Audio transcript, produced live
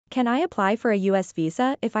Can I apply for a U.S.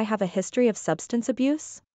 visa if I have a history of substance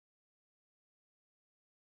abuse?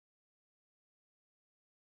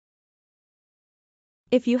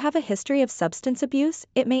 If you have a history of substance abuse,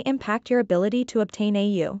 it may impact your ability to obtain a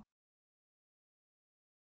U.S.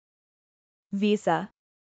 visa.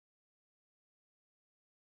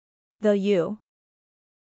 The U.S.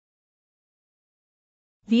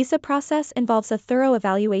 visa process involves a thorough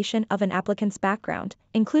evaluation of an applicant's background,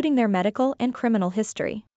 including their medical and criminal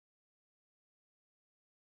history.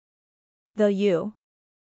 The U.S.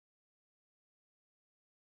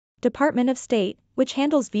 Department of State, which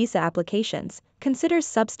handles visa applications, considers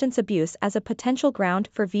substance abuse as a potential ground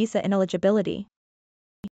for visa ineligibility.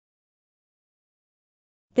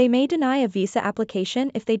 They may deny a visa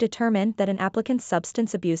application if they determine that an applicant's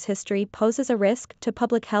substance abuse history poses a risk to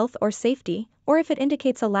public health or safety, or if it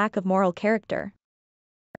indicates a lack of moral character.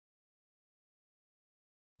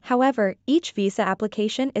 However, each visa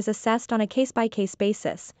application is assessed on a case-by-case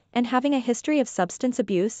basis, and having a history of substance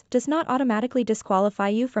abuse does not automatically disqualify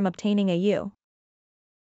you from obtaining a U.S.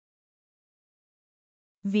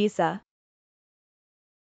 visa.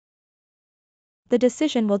 The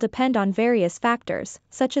decision will depend on various factors,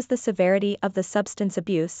 such as the severity of the substance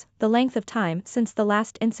abuse, the length of time since the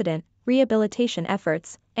last incident, rehabilitation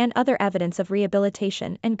efforts, and other evidence of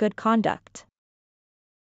rehabilitation and good conduct.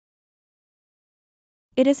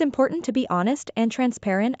 It is important to be honest and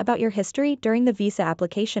transparent about your history during the visa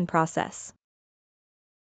application process.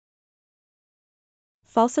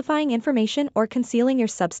 Falsifying information or concealing your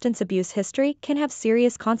substance abuse history can have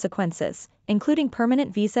serious consequences, including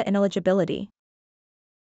permanent visa ineligibility.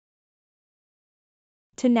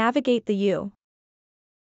 To navigate the U.S.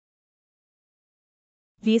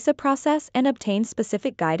 visa process and obtain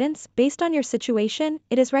specific guidance based on your situation,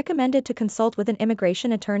 it is recommended to consult with an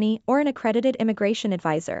immigration attorney or an accredited immigration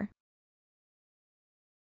advisor.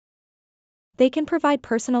 They can provide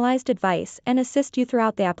personalized advice and assist you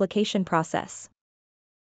throughout the application process.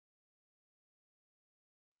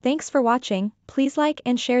 Thanks for watching. Please like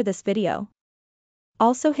and share this video.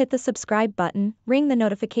 Also hit the subscribe button, ring the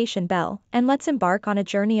notification bell, and let's embark on a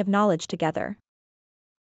journey of knowledge together.